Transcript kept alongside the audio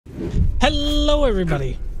Hello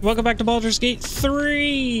everybody, welcome back to Baldur's Gate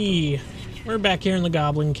 3. We're back here in the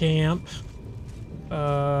goblin camp.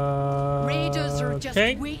 Raiders are just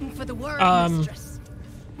waiting for the word, mistress.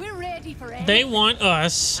 We're ready for anything. They want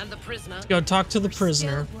us and the prisoner. to go talk to the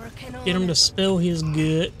prisoner, get him to spill his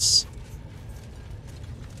guts.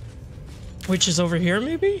 Which is over here,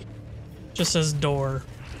 maybe? Just says door.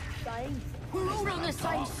 We're all on the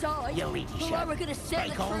same side. We're gonna set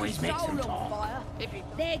the always make some talk.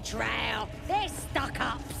 They're drow. They're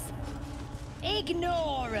stuck-ups.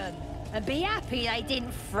 Ignore them and be happy they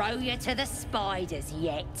didn't throw you to the spiders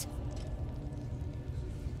yet.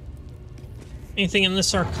 Anything in this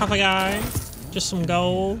sarcophagi? Just some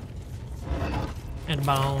gold and a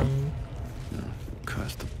bone.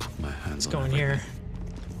 Cursed to put my hands Let's go in here.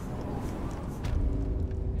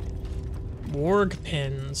 Warg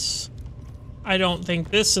pins. I don't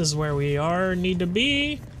think this is where we need to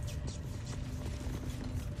be.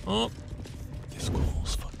 Oh. This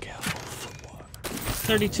calls for careful footwork.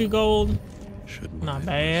 32 gold. Not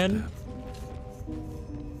bad.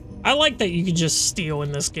 I like that you can just steal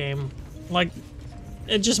in this game. Like,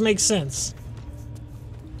 it just makes sense.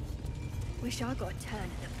 Wish I got a turn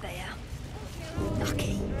at the bear.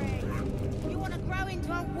 Lucky. You want to grow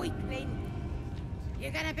into a weakling?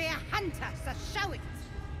 You're gonna be a hunter, so show it.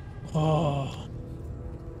 Oh.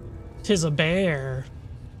 'Tis a bear.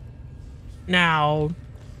 Now,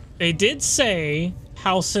 they did say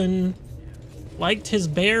Housen liked his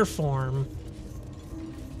bear form.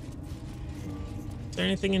 Is there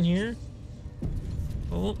anything in here?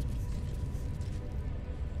 Oh.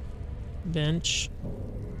 Bench.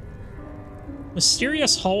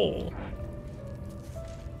 Mysterious hole.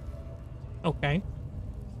 Okay.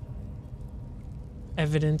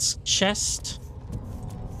 Evidence chest.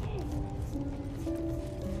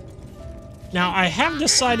 Now, I have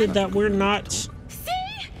decided that we're not... See?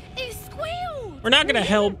 It squealed! We're not gonna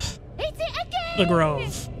help Hit it again! the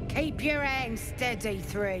Grove. Keep your hands steady,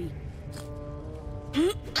 3.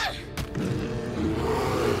 Again!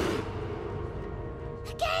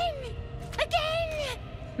 Again!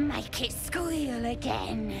 Make it squeal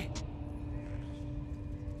again.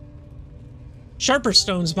 Sharper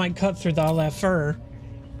stones might cut through all that fur.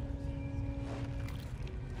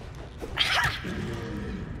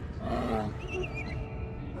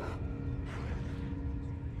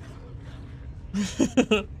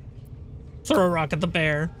 Throw a rock at the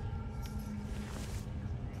bear.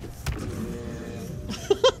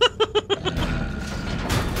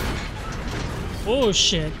 Oh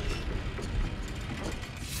shit.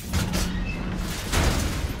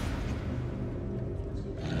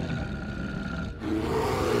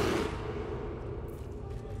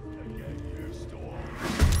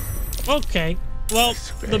 Okay, well,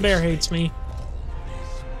 the bear hates me,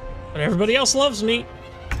 but everybody else loves me.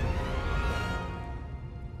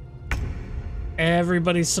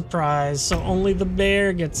 Everybody's surprised, so only the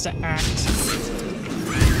bear gets to act.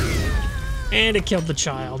 And it killed the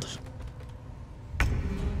child.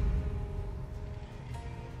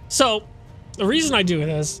 So, the reason I do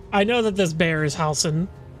this, I know that this bear is Housen,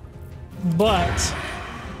 but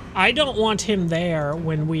I don't want him there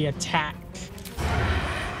when we attack.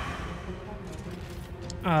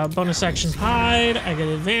 Bonus action hide, I get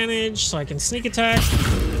advantage, so I can sneak attack.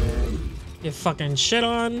 Get fucking shit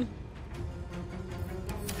on.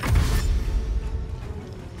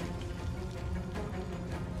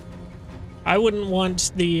 I wouldn't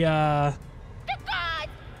want the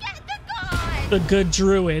good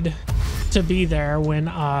druid to be there when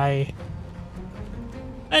I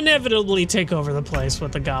inevitably take over the place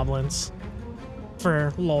with the goblins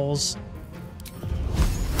for lols.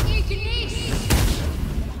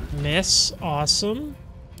 Miss, awesome.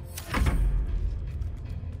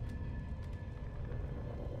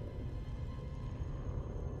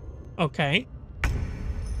 Okay.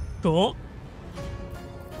 Cool.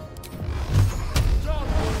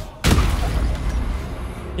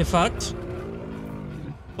 You fucked.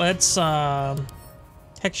 Let's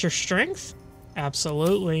hex your strength.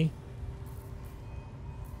 Absolutely.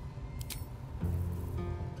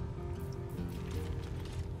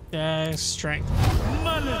 Strength.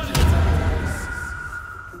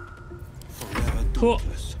 Cool.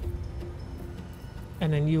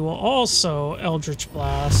 And then you will also Eldritch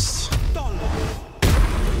Blast.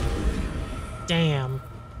 Damn.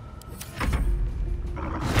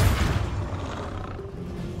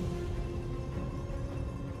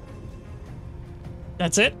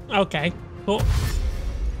 That's it? Okay, cool.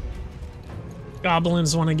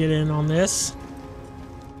 Goblins want to get in on this.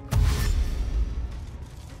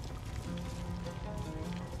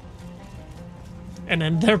 And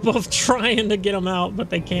then they're both trying to get him out, but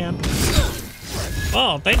they can't.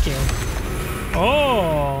 Oh, thank you.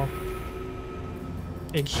 Oh.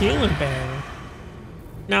 Big healing bear.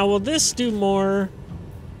 Now, will this do more?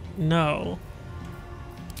 No.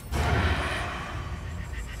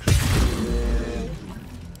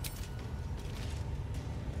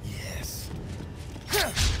 Yes.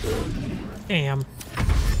 Damn.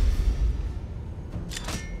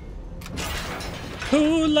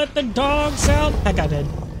 Who let the dogs out? That guy did.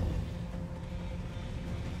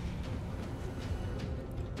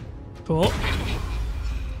 Cool.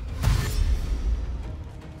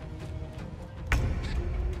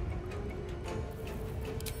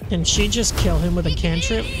 Can she just kill him with a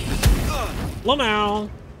cantrip? Lamau.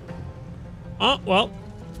 Oh, well,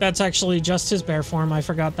 that's actually just his bear form. I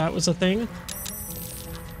forgot that was a thing.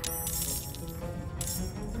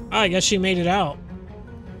 Oh, I guess she made it out.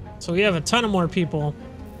 So we have a ton of more people.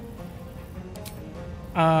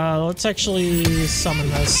 Let's actually summon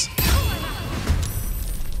this.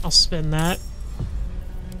 I'll spin that.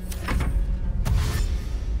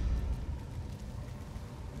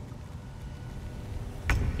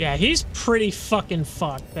 Yeah, he's pretty fucking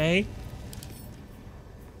fucked, eh?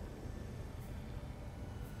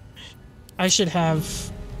 I should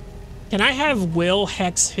have... Can I have Will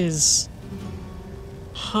hex his...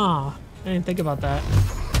 Huh. I didn't think about that.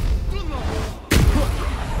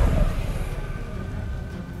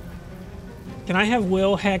 Can I have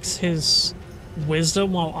Will hex his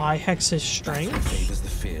wisdom while I hex his strength? Favors the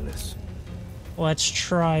fearless. Let's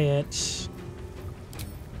try it.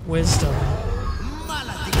 Wisdom.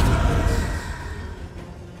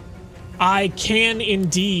 I can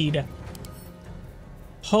indeed.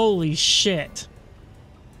 Holy shit.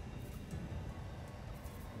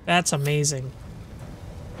 That's amazing.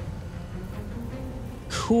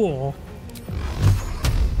 Cool.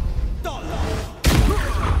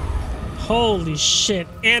 Holy shit.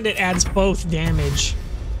 And it adds both damage.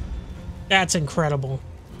 That's incredible.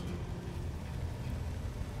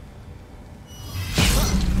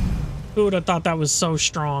 Who would have thought that was so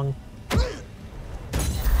strong?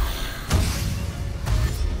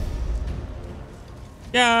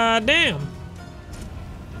 God damn.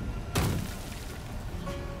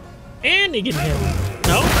 And he can hit him.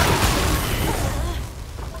 No?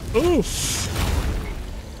 Oof.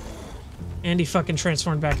 And he fucking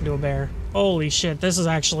transformed back into a bear. Holy shit, this is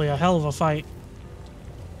actually a hell of a fight.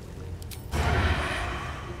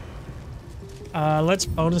 Let's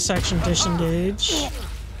bonus action disengage.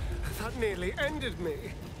 That nearly ended me.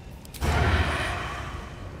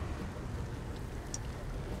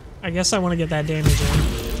 I guess I want to get that damage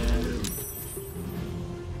in.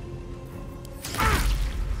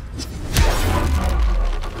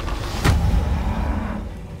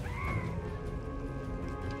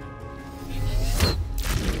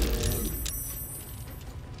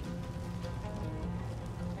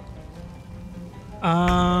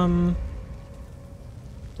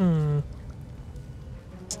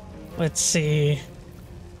 Let's see.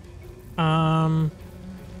 I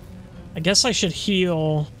guess I should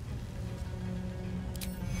heal.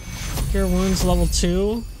 Cure wounds level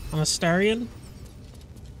 2 on a Starion.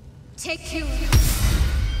 Take 2.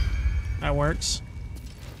 That works.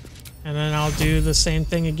 And then I'll do the same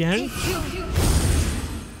thing again.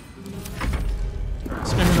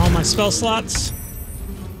 Spending all my spell slots.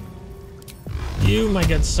 You, my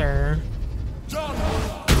good sir.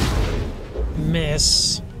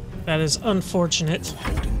 Miss. That is unfortunate.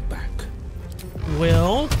 Holding back.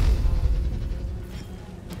 Will.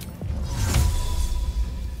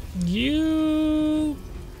 You...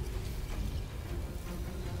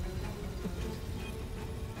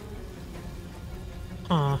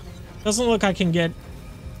 Huh. Doesn't look I can get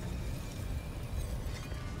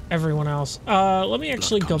everyone else. Let me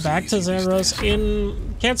actually go back to Zeros.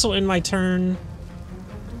 Cancel in my turn.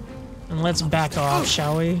 And let's back off,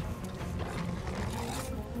 shall we?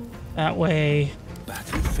 That way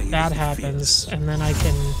that happens, and then I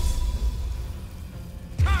can...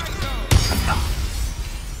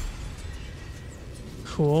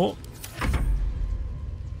 Cool.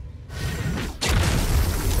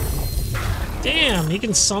 Damn, he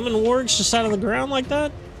can summon wargs just out of the ground like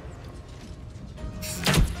that?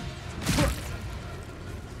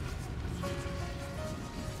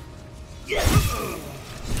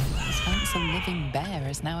 This once a living bear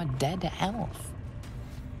is now a dead elf.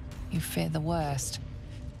 You fear the worst.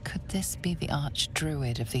 Could this be the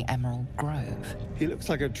Archdruid of the Emerald Grove? He looks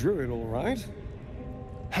like a druid, all right.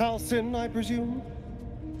 Halcyon, I presume?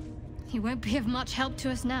 He won't be of much help to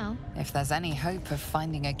us now. If there's any hope of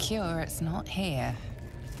finding a cure, it's not here.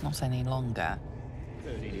 Not any longer.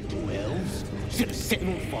 Should have set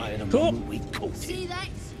on fire the Cool. moment we caught See him. that?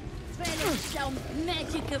 fell in some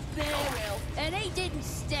magic of burial, and he didn't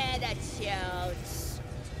stand a chance.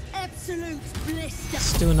 Absolute blister.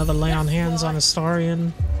 Let's do another lay on hands on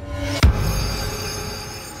Astarion.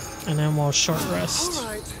 And then we'll short rest. All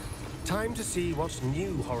right. Time to see what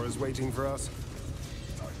new horror's waiting for us.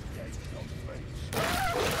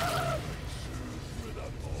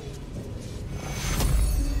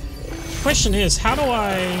 Question is, how do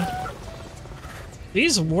I...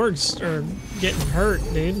 These wards are getting hurt,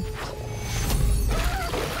 dude.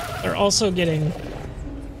 They're also getting...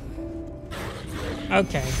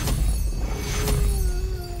 Okay.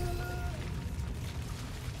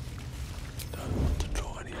 Don't want to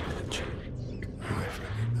draw any attention. Away from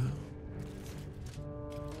him now.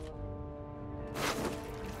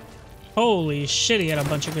 Holy shit, he had a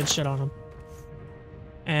bunch of good shit on him.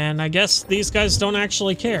 And I guess these guys don't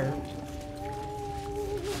actually care.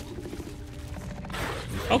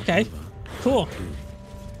 Okay, cool.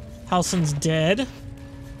 Halsin's dead.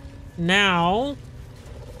 Now,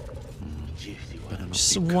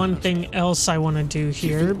 just one thing else I want to do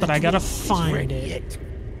here, but I gotta find it.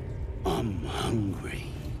 I'm hungry.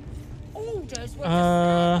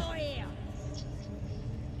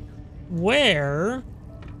 Where?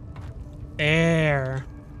 There.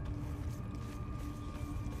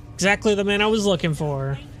 Exactly the man I was looking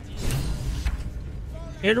for.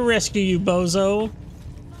 Here to rescue you, bozo.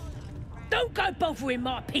 Don't go bothering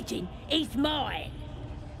my pigeon. He's mine.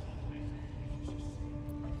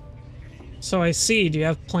 So I see. Do you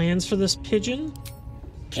have plans for this pigeon?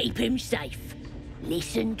 Keep him safe.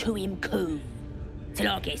 Listen to him coo. Till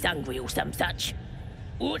I gets hungry or some such.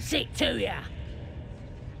 What's it to ya?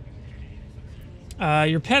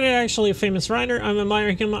 Your pet is actually a famous rider. I'm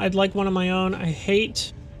admiring him. I'd like one of my own. I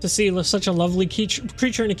hate to see such a lovely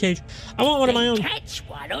creature in a cage. I want one of my own. Catch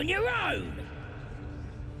one on your own.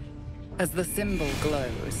 As the symbol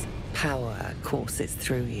glows, power courses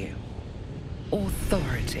through you.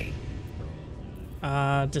 Authority.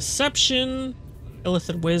 Deception,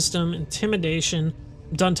 illicit wisdom, intimidation.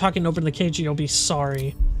 I'm done talking, open the cage, you'll be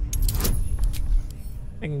sorry.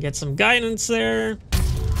 I can get some guidance there.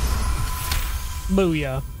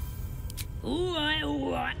 Booyah.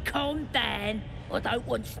 All right, calm down. I don't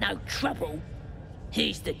want no trouble.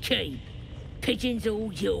 Here's the key. Pigeon's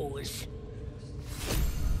all yours.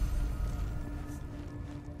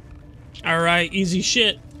 Alright, easy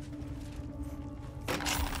shit.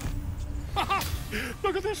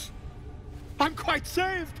 Look at this. I'm quite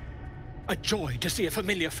saved. A joy to see a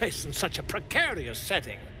familiar face in such a precarious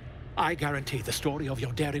setting. I guarantee the story of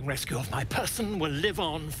your daring rescue of my person will live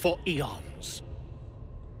on for eons.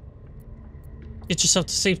 Get yourself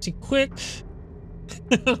to safety quick.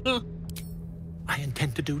 I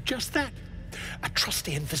intend to do just that. A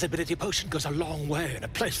trusty invisibility potion goes a long way in a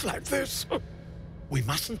place like this. We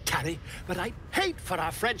mustn't tarry, but I'd hate for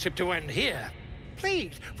our friendship to end here.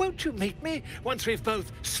 Please, won't you meet me once we've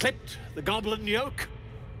both slipped the goblin yoke?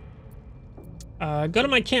 Go to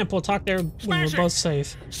my camp. We'll talk there when we're both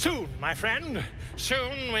safe. Soon, my friend.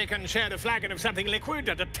 Soon we can share a flagon of something liquid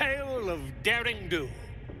and a tale of daring do.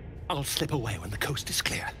 I'll slip away when the coast is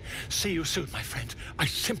clear. See you soon, my friend. I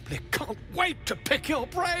simply can't wait to pick your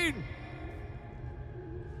brain.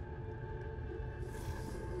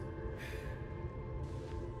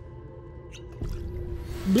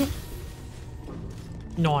 Bloop.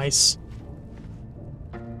 Nice.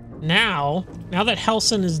 Now that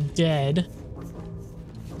Halsin is dead,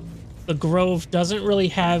 the Grove doesn't really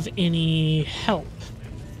have any help.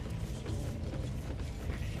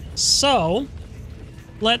 So,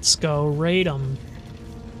 let's go raid them.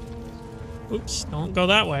 Oops, don't go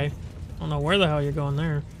that way. I don't know where the hell you're going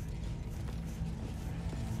there.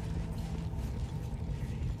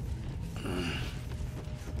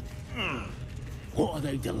 What are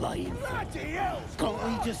they delaying for?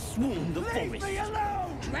 Can't we just swarm the forest?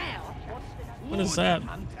 What is that?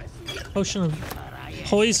 Potion of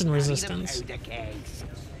poison resistance.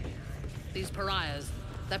 These pariahs,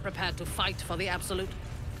 they're prepared to fight for the absolute.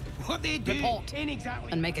 What they do? Report. Ain't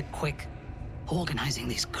exactly. And make it quick. Organizing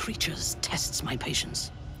these creatures tests my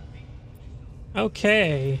patience.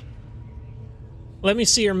 Okay. Let me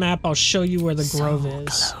see your map. I'll show you where the Grove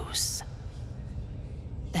is. Close.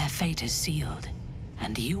 Their fate is sealed,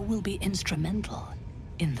 and you will be instrumental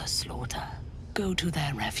in the slaughter. Go to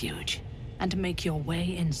their refuge and make your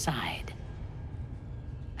way inside.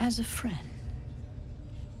 As a friend.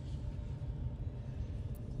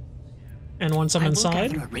 And once I'm inside? I will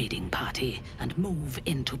gather a raiding party and move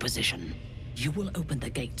into position. You will open the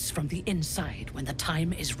gates from the inside when the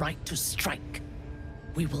time is right to strike.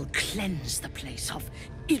 We will cleanse the place of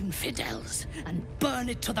infidels and burn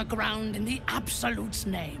it to the ground in the Absolute's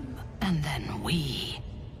name. And then we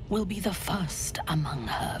will be the first among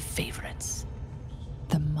her favorites.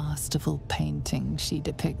 The masterful painting she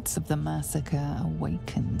depicts of the massacre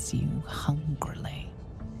awakens you hungrily.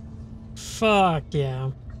 Fuck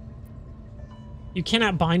yeah. You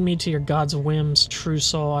cannot bind me to your god's whims, true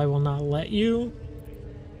soul. I will not let you.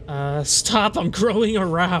 Stop, I'm growing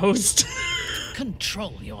aroused.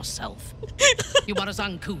 Control yourself. You are as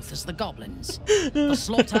uncouth as the goblins. The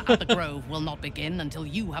slaughter at the grove will not begin until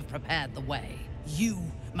you have prepared the way. You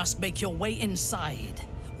must make your way inside.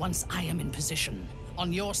 Once I am in position,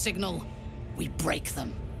 on your signal, we break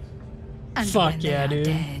them. And fuck when yeah, they are dude.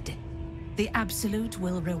 dead, the Absolute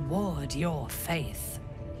will reward your faith.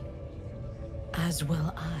 As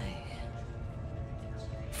will I.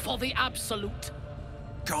 For the Absolute.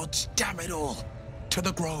 Gods damn it all! To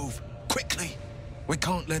the grove, quickly! We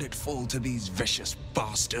can't let it fall to these vicious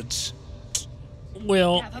bastards.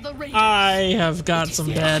 Will, I have got some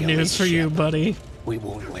bad news for you, buddy. We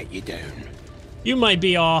won't let you down. You might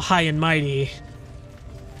be all high and mighty.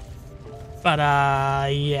 But,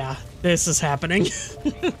 yeah, this is happening.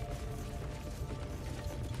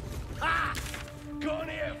 Ha! Gone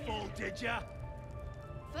here, fool, did ya?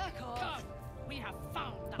 Come, we have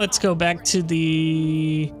found the Let's go back to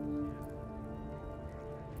the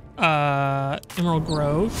Emerald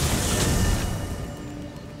Grove.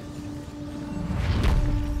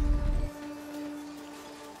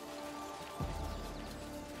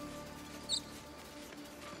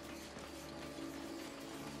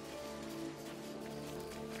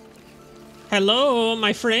 Hello,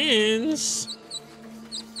 my friends.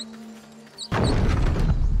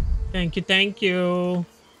 Thank you, thank you.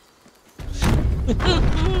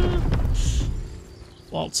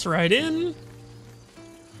 Waltz right in.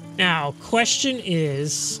 Now, question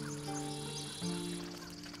is,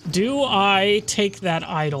 do I take that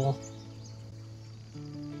idol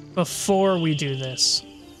before we do this?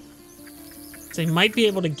 They might be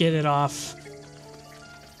able to get it off.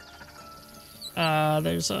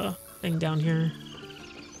 There's a thing down here.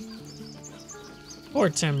 Poor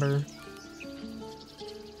Timber.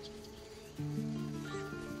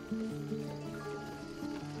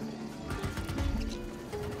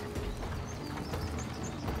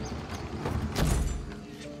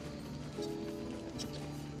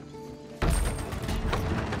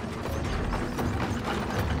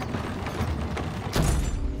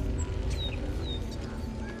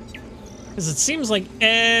 Because it seems like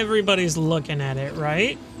everybody's looking at it,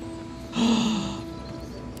 right?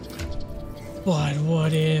 But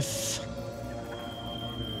what if...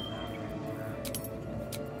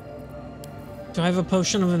 Do I have a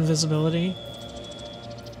potion of invisibility?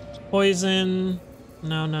 Poison.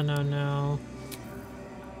 No, no, no, no.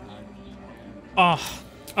 Oh,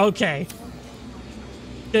 okay.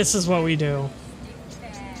 This is what we do.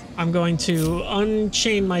 I'm going to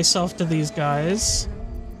unchain myself to these guys.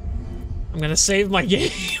 I'm gonna save my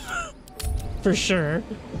game. For sure.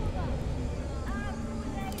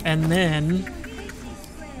 And then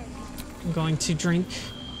I'm going to drink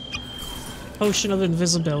potion of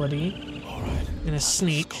invisibility. All right. I'm gonna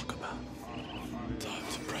sneak. Time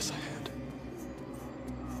to press ahead.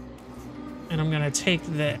 And I'm gonna take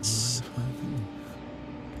this.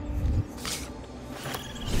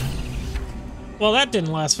 Well, that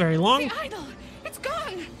didn't last very long. The idol! It's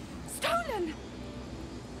gone! Stolen!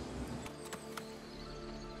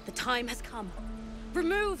 The time has come.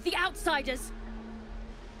 Remove the outsiders.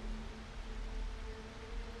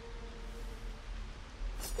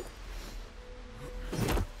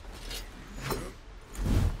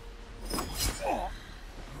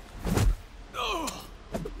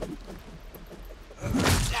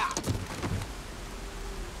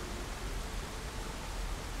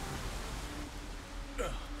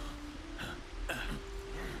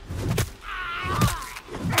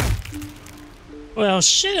 Well,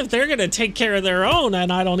 shit, if they're gonna take care of their own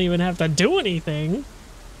and I don't even have to do anything,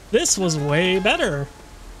 this was way better.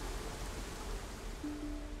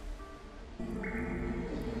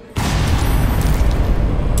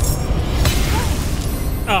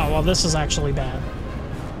 Oh, well, this is actually bad.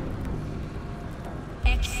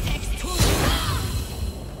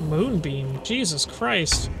 Moonbeam, Jesus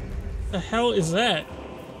Christ. The hell is that?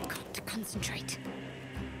 Got to concentrate.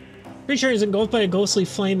 Creature is engulfed by a ghostly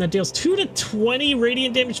flame that deals 2 to 20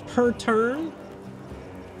 radiant damage per turn.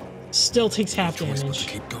 Still takes half damage.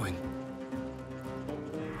 Keep going.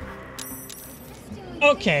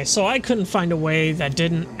 Okay, so I couldn't find a way that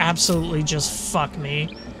didn't absolutely just fuck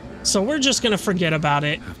me. So we're just gonna forget about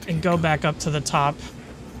it and go back up to the top.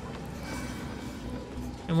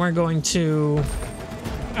 And we're going to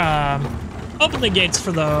open the gates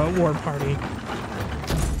for the war party.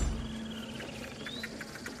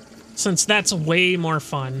 since that's way more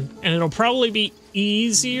fun, and it'll probably be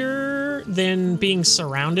easier than being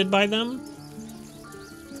surrounded by them.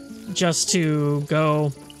 Just to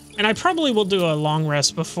go, and I probably will do a long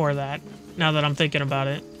rest before that, now that I'm thinking about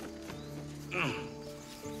it.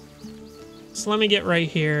 So let me get right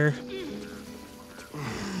here.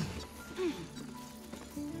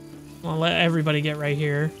 I'll let everybody get right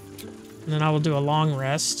here, and then I will do a long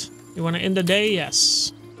rest. You want to end the day?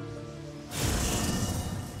 Yes.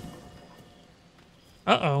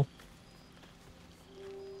 Uh-oh.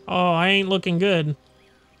 Oh, I ain't looking good.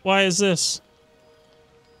 Why is this?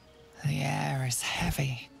 The air is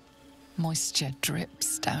heavy. Moisture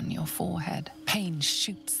drips down your forehead. Pain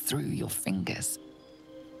shoots through your fingers.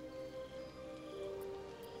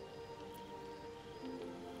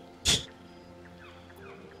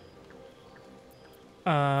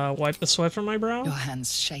 Wipe the sweat from my brow? Your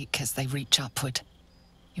hands shake as they reach upward.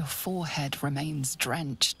 Your forehead remains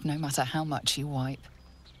drenched no matter how much you wipe.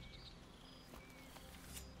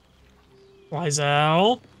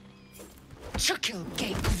 Lae'zel? Chukil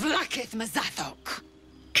Gate Vlakith Mazathok.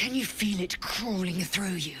 Can you feel it crawling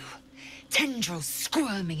through you? Tendrils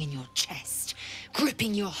squirming in your chest,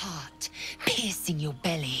 gripping your heart, piercing your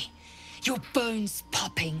belly. Your bones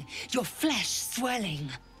popping, your flesh swelling.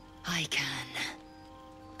 I can.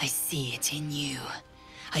 I see it in you.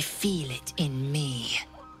 I feel it in me.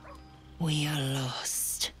 We are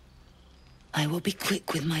lost. I will be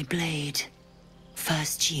quick with my blade.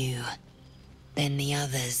 First you, then the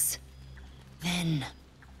others, then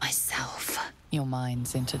myself. Your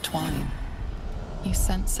minds intertwine. You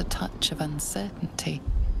sense a touch of uncertainty,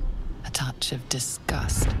 a touch of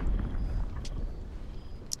disgust.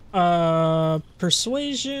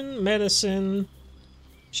 Persuasion, medicine.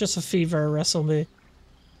 It's just a fever, wrestle me.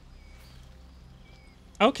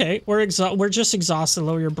 Okay, we're just exhausted.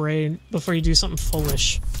 Lower your brain before you do something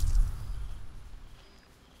foolish.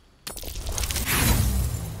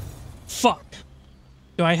 Fuck.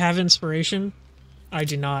 Do I have inspiration? I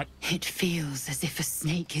do not. It feels as if a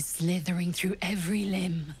snake is slithering through every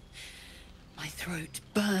limb. My throat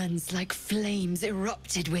burns like flames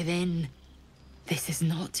erupted within. This is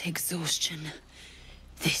not exhaustion.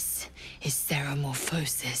 This is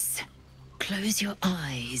ceremorphosis. Close your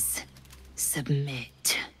eyes.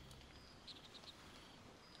 Submit.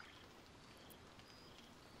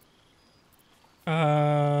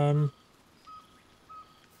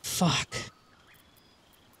 Fuck.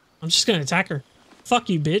 I'm just gonna attack her. Fuck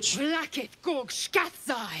you, bitch. Vlakit Gorg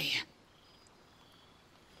Shkatzai.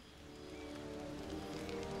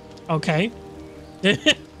 Okay.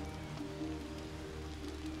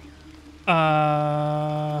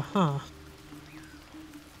 Huh.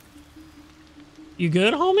 You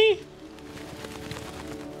good, homie?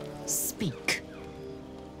 Speak.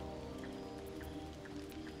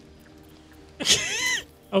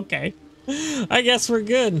 Okay. I guess we're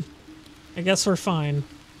good. I guess we're fine.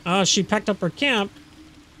 She packed up her camp.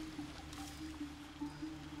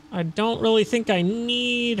 I don't really think I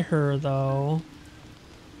need her, though.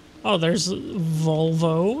 Oh, there's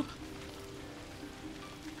Volvo.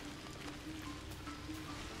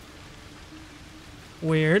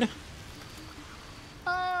 Weird.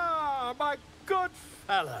 Ah, my good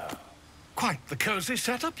fellow. Quite the cozy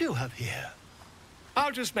setup you have here.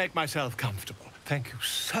 I'll just make myself comfortable. Thank you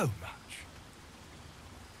so much.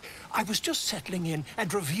 I was just settling in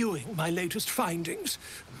and reviewing my latest findings.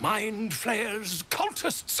 Mind flayers,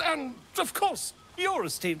 cultists, and, of course, your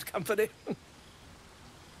esteemed company.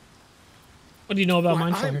 What do you know about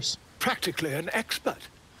mind flayers? I'm practically an expert.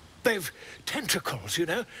 They've tentacles, you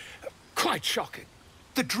know. Quite shocking.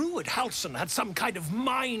 The druid Halson had some kind of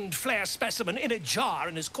mind flare specimen in a jar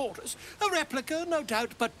in his quarters. A replica, no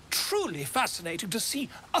doubt, but truly fascinating to see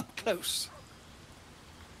up close.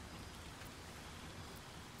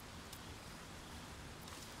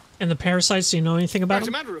 And the parasites, do you know anything about them? As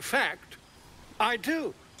a them? matter of fact, I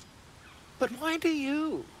do. But why do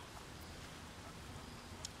you?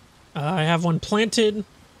 I have one planted.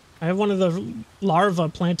 I have one of the larvae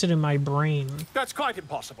planted in my brain. That's quite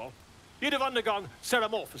impossible. You'd have undergone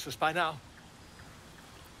ceremorphosis by now.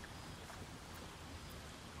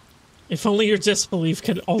 If only your disbelief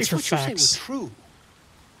could alter if what facts. You say were true,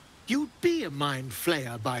 you'd be a mind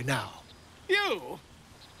flayer by now. You?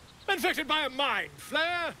 Infected by a mind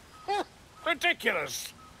flare?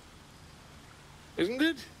 Ridiculous. Isn't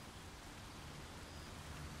it?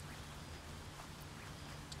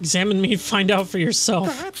 Examine me and find out for yourself.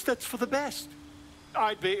 Perhaps that's for the best.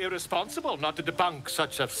 I'd be irresponsible not to debunk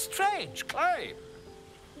such a strange claim.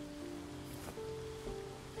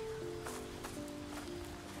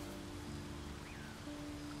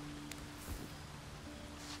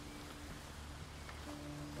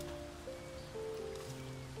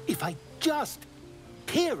 if I just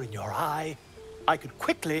peer in your eye, I could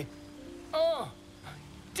quickly... Oh,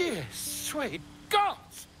 dear sweet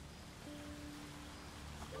gods!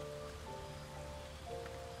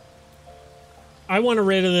 I want to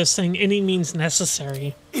rid of this thing any means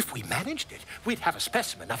necessary. If we managed it, we'd have a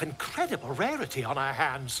specimen of incredible rarity on our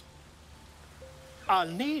hands. I'll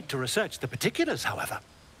need to research the particulars, however.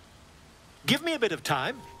 Give me a bit of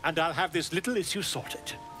time, and I'll have this little issue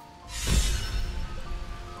sorted.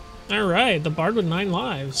 Alright, the Bard with 9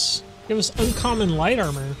 lives. Give us uncommon light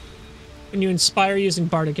armor. When you inspire using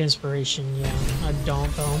Bardic Inspiration. Yeah, I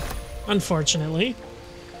don't, though. Unfortunately.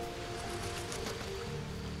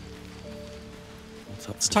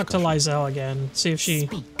 Let's talk to Lae'zel again. See if she...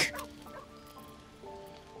 Speak.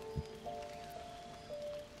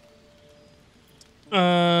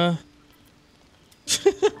 I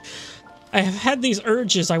have had these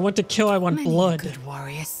urges. I want to kill, I want blood. Many a good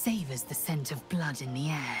warrior savors the scent of blood in the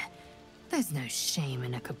air. There's no shame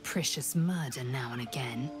in a capricious murder now and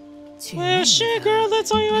again. Well, shit, girl, that's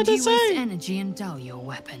all you had to say. You waste energy and dull your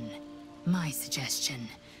weapon. My suggestion: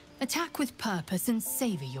 attack with purpose and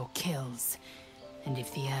savor your kills. And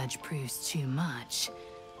if the urge proves too much,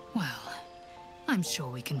 well, I'm sure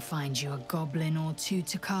we can find you a goblin or two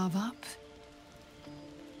to carve up.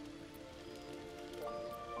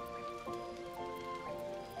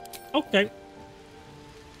 Okay.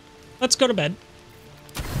 Let's go to bed.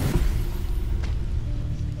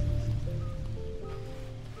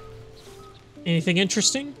 Anything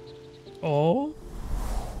interesting? Oh.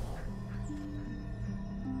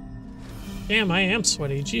 Damn, I am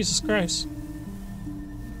sweaty. Jesus Christ.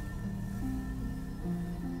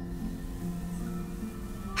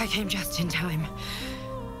 I came just in time.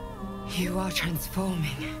 You are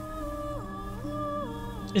transforming.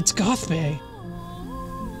 It's Goth Bay.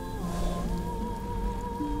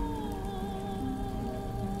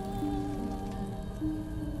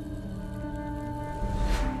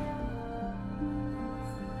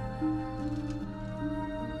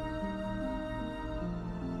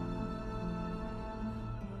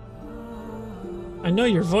 I know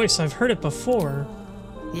your voice. I've heard it before.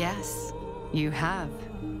 Yes, you have.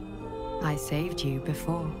 I saved you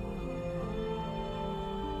before.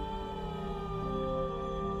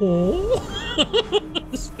 Oh.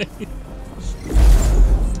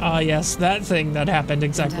 Ah, yes, that thing that happened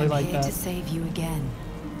exactly like that. I'm here to save you again.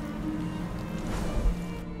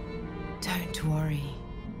 Don't worry.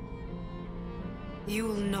 You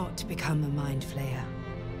will not become a mind flayer.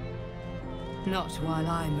 Not while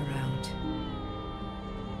I'm around.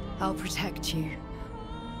 I'll protect you.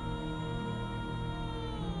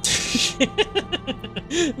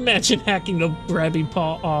 Imagine hacking the grabby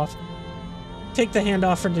paw off. Take the hand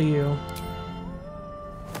offered to you.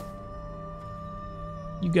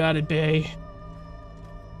 You got it, Bay.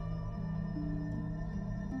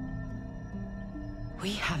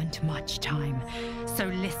 We haven't much time, so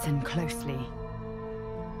listen closely.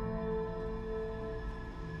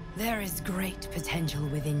 There is great potential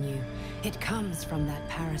within you. It comes from that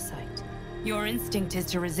parasite. Your instinct is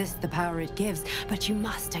to resist the power it gives, but you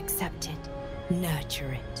must accept it,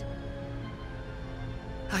 nurture it.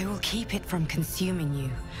 I will keep it from consuming you,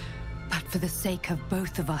 but for the sake of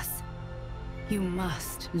both of us, you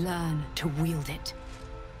must learn to wield it.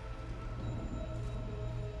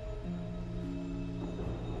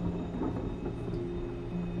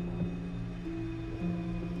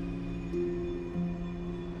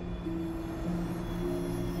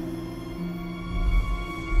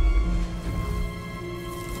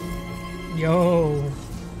 Yo,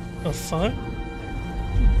 the fuck?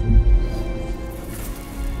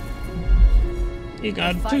 You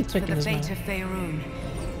got a toothpick in his mouth. For the fate of Faerun,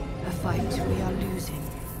 a fight we are losing.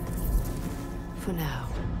 For now.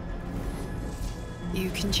 You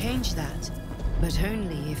can change that, but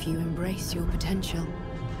only if you embrace your potential.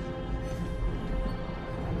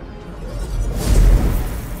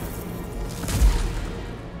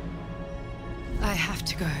 I have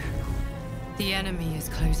to go. The enemy is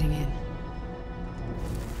closing in.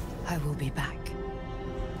 I will be back.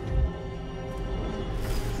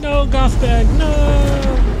 No, Gothbag, no!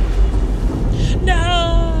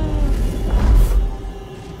 No!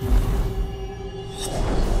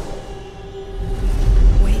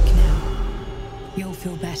 Wake now. You'll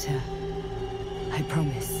feel better. I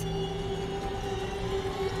promise.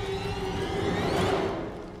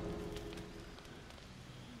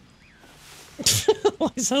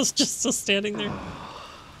 Lae'zel's just still standing there.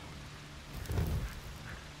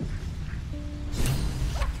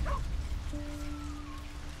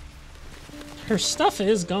 Her stuff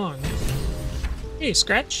is gone. Hey,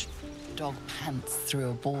 Scratch. The dog pants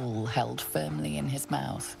through a ball held firmly in his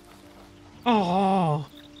mouth. Oh.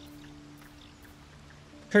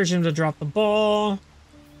 Encourage him to drop the ball.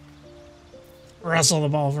 Wrestle the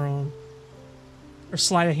ball from him. Or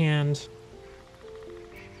sleight of hand.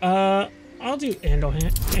 I'll do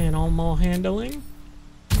animal handling.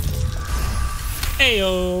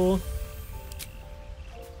 Ayo.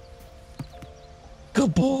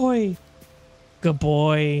 Good boy. Good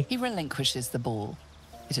boy. He relinquishes the ball.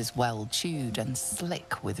 It is well chewed and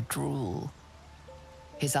slick with drool.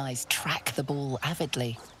 His eyes track the ball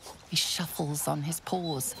avidly. He shuffles on his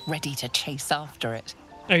paws, ready to chase after it.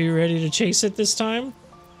 Are you ready to chase it this time?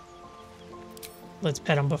 Let's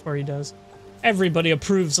pet him before he does. Everybody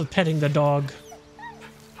approves of petting the dog.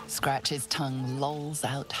 Scratch's tongue lolls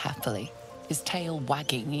out happily, his tail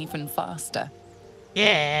wagging even faster.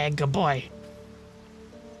 Yeah, good boy.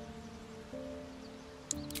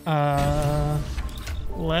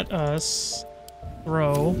 Let us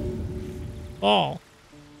throw ball.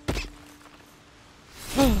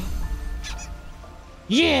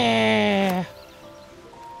 Yeah!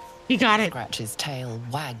 He got it. Scratch's tail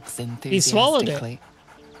wags enthusiastically. He swallowed it.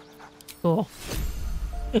 Cool.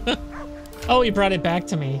 Oh, he brought it back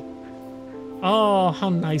to me. Oh, how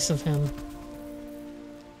nice of him.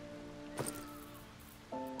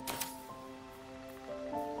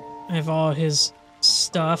 I have all his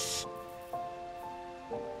stuff.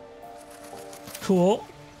 Cool.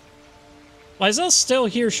 Lae'zel's still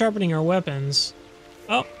here sharpening her weapons.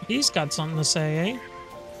 Oh, he's got something to say, eh?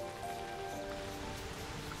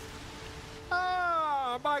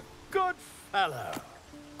 Ah, my good fellow.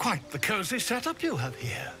 Quite the cozy setup you have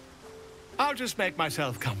here. I'll just make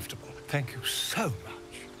myself comfortable. Thank you so much.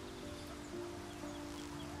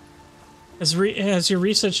 Has your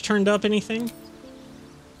research turned up anything?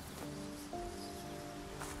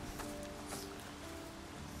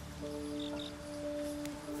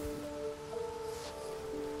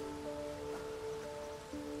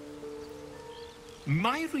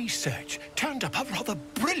 My research turned up a rather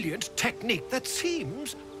brilliant technique that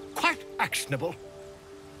seems quite actionable.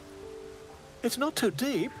 It's not too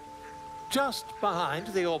deep. Just behind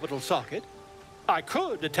the orbital socket. I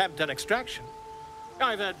could attempt an extraction.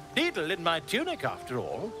 I've a needle in my tunic, after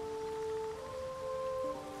all.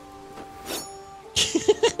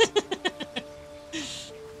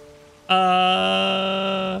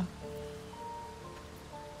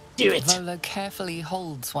 Do it. Volo carefully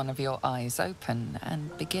holds one of your eyes open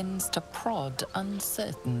and begins to prod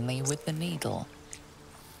uncertainly with the needle.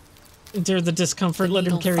 Endure the discomfort, let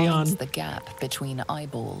him carry on. The gap between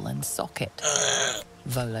eyeball and socket.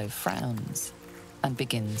 Volo frowns and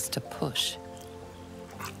begins to push.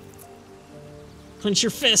 Clench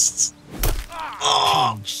your fists.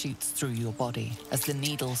 Pain shoots through your body as the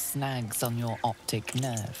needle snags on your optic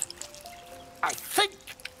nerve. I think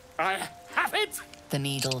I have it. The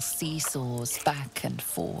needle seesaws back and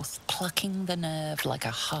forth, plucking the nerve like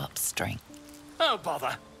a harp string. Oh,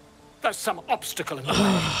 bother. There's some obstacle in the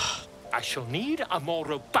way. I shall need a more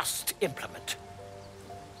robust implement.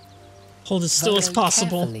 Hold as still as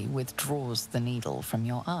possible. Carefully withdraws the needle from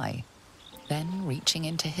your eye. Then, reaching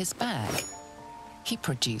into his bag, he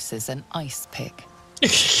produces an ice pick.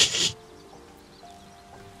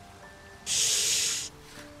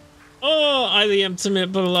 Oh, I the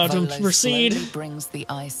intimate, but allowed him to proceed. Slowly brings the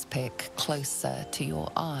ice pick closer to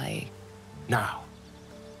your eye. Now,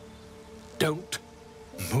 don't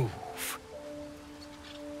move.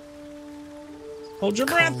 Hold your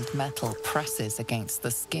breath. Cold metal presses against the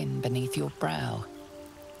skin beneath your brow.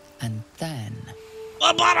 And then...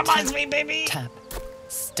 Lobotomize me, baby! Tap.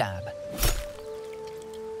 Stab.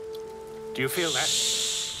 Do you feel that?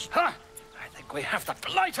 Ha! I think we have the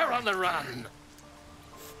blighter on the run.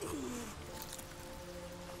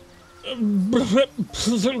 I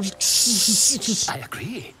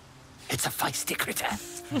agree. It's a feisty critter.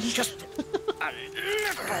 Just a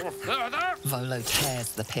little further. Volo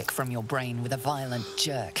tears the pick from your brain with a violent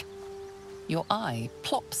jerk. Your eye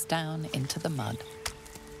plops down into the mud.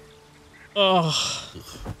 Ugh.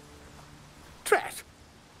 Drat.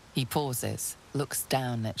 He pauses, looks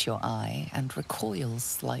down at your eye, and recoils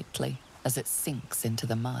slightly as it sinks into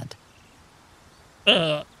the mud.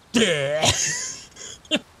 Dead.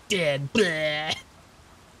 Bleh.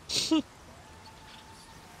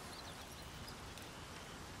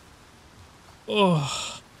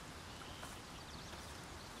 Oh.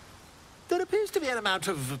 There appears to be an amount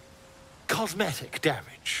of cosmetic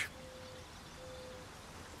damage.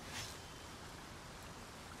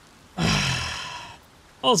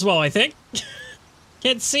 All's well, I think.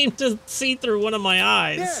 Can't seem to see through one of my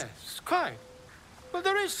eyes. Yes, quite. Well,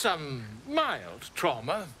 there is some mild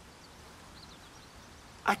trauma.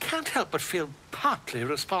 I can't help but feel partly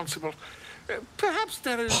responsible Perhaps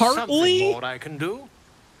there is Partly? something more I can do.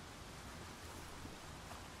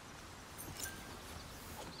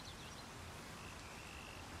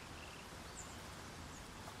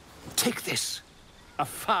 Take this. A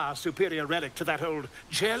far superior relic to that old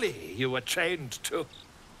jelly you were trained to.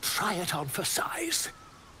 Try it on for size.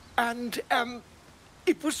 And,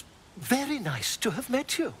 it was very nice to have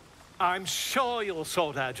met you. I'm sure you'll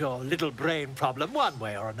sort out your little brain problem one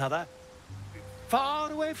way or another.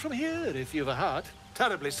 Far away from here, if you've a heart.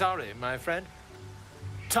 Terribly sorry, my friend.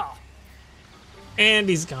 Ta. And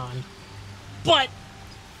he's gone. But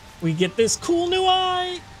we get this cool new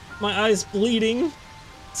eye. My eye's bleeding,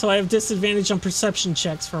 so I have disadvantage on perception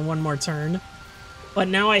checks for one more turn. But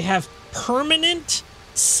now I have permanent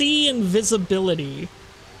see invisibility.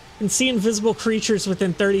 Can see invisible creatures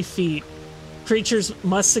within 30 feet. Creatures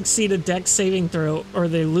must succeed a dex saving throw or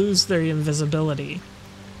they lose their invisibility.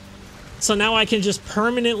 So now I can just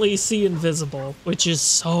permanently see invisible, which is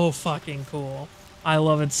so fucking cool. I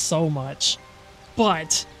love it so much.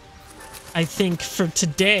 But I think for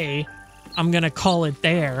today, I'm gonna call it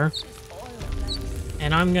there.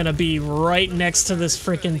 And I'm gonna be right next to this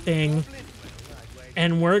freaking thing.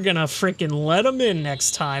 And we're gonna freaking let them in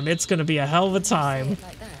next time. It's gonna be a hell of a time.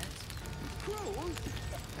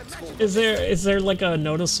 Is there like a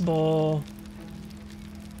noticeable...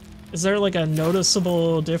 Is there like a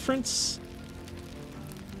noticeable difference?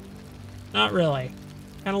 Not really.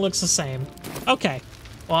 Kind of looks the same. Okay.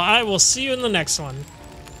 Well, I will see you in the next one.